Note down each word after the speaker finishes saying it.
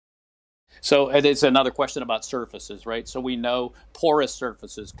So it is another question about surfaces, right? So we know porous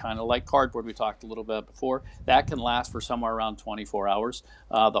surfaces, kind of like cardboard we talked a little bit before, that can last for somewhere around 24 hours.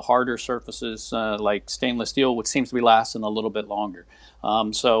 The harder surfaces like stainless steel, which seems to be lasting a little bit longer.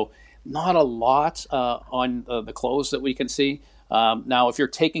 So not a lot on the clothes that we can see. Now, if you're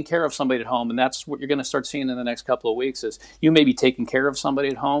taking care of somebody at home, and that's what you're going to start seeing in the next couple of weeks, is you may be taking care of somebody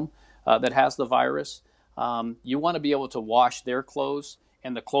at home that has the virus. You want to be able to wash their clothes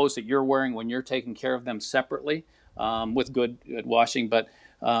and the clothes that you're wearing when you're taking care of them separately with good washing. But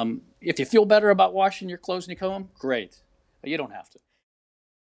if you feel better about washing your clothes when you come home, great. But you don't have to.